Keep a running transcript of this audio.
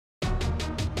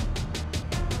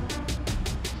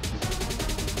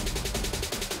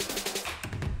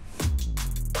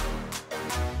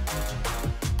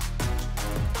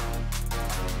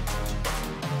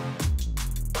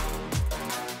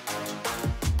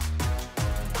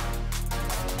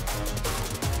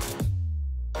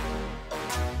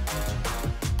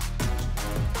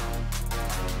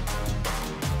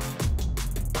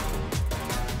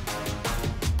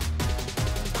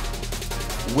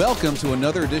Welcome to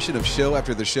another edition of Show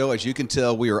After the Show. As you can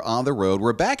tell, we are on the road.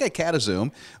 We're back at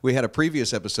CataZoom. We had a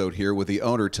previous episode here with the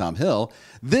owner, Tom Hill.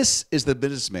 This is the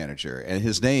business manager, and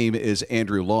his name is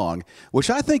Andrew Long, which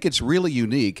I think it's really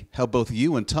unique how both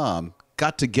you and Tom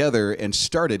got together and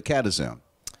started CataZoom.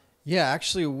 Yeah,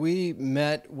 actually, we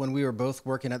met when we were both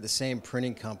working at the same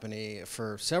printing company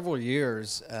for several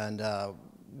years, and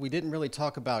we didn't really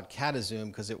talk about CataZoom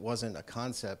because it wasn't a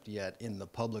concept yet in the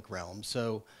public realm.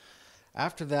 So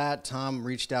after that, Tom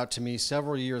reached out to me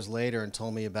several years later and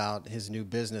told me about his new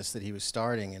business that he was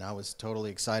starting, and I was totally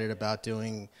excited about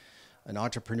doing an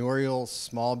entrepreneurial,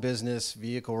 small business,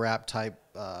 vehicle wrap type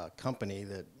company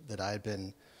that I had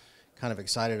been kind of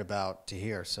excited about to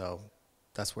hear. So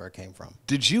that's where it came from.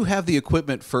 Did you have the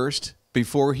equipment first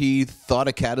before he thought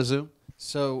of CataZoom?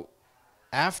 So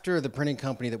after the printing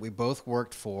company that we both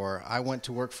worked for, I went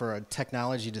to work for a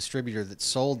technology distributor that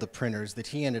sold the printers that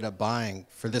he ended up buying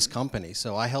for this company.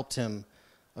 So I helped him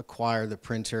acquire the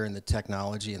printer and the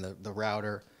technology and the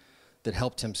router that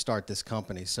helped him start this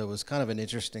company. So it was kind of an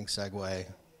interesting segue.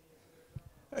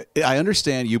 I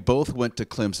understand you both went to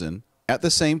Clemson at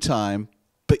the same time,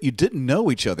 but you didn't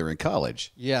know each other in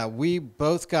college. Yeah, we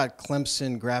both got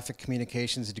Clemson graphic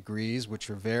communications degrees, which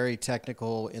are very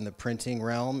technical in the printing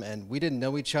realm, and we didn't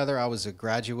know each other. I was a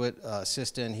graduate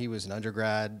assistant, he was an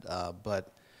undergrad,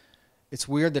 but it's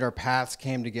weird that our paths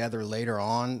came together later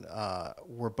on.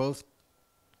 We're both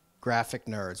graphic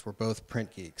nerds, we're both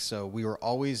print geeks, so we were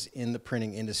always in the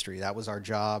printing industry. That was our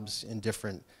jobs in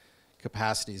different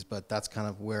capacities, but that's kind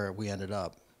of where we ended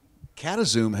up.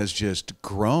 CataZoom has just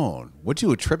grown. What do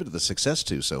you attribute the success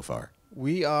to so far?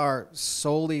 We are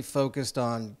solely focused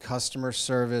on customer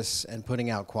service and putting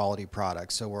out quality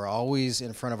products. So we're always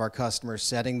in front of our customers,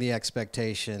 setting the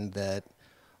expectation that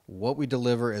what we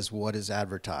deliver is what is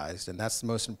advertised. And that's the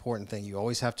most important thing. You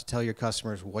always have to tell your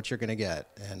customers what you're going to get.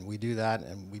 And we do that,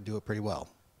 and we do it pretty well.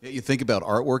 You think about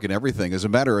artwork and everything. As a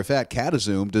matter of fact,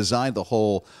 CataZoom designed the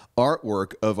whole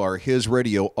artwork of our His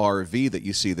Radio RV that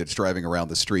you see that's driving around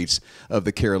the streets of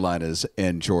the Carolinas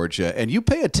and Georgia. And you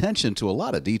pay attention to a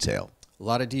lot of detail. A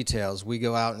lot of details. We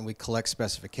go out and we collect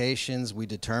specifications. We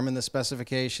determine the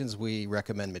specifications. We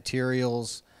recommend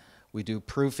materials. We do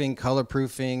proofing, color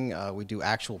proofing. We do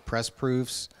actual press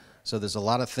proofs. So there's a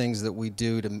lot of things that we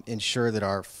do to ensure that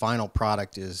our final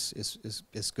product is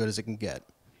as good as it can get.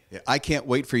 Yeah, I can't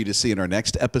wait for you to see in our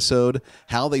next episode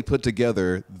how they put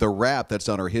together the wrap that's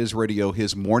on our His Radio,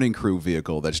 His Morning Crew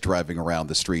vehicle that's driving around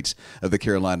the streets of the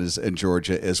Carolinas and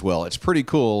Georgia as well. It's pretty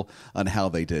cool on how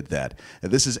they did that.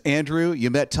 This is Andrew. You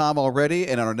met Tom already,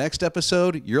 and on our next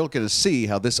episode, you're going to see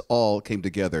how this all came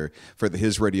together for the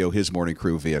His Radio, His Morning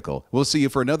Crew vehicle. We'll see you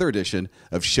for another edition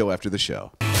of Show After the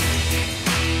Show.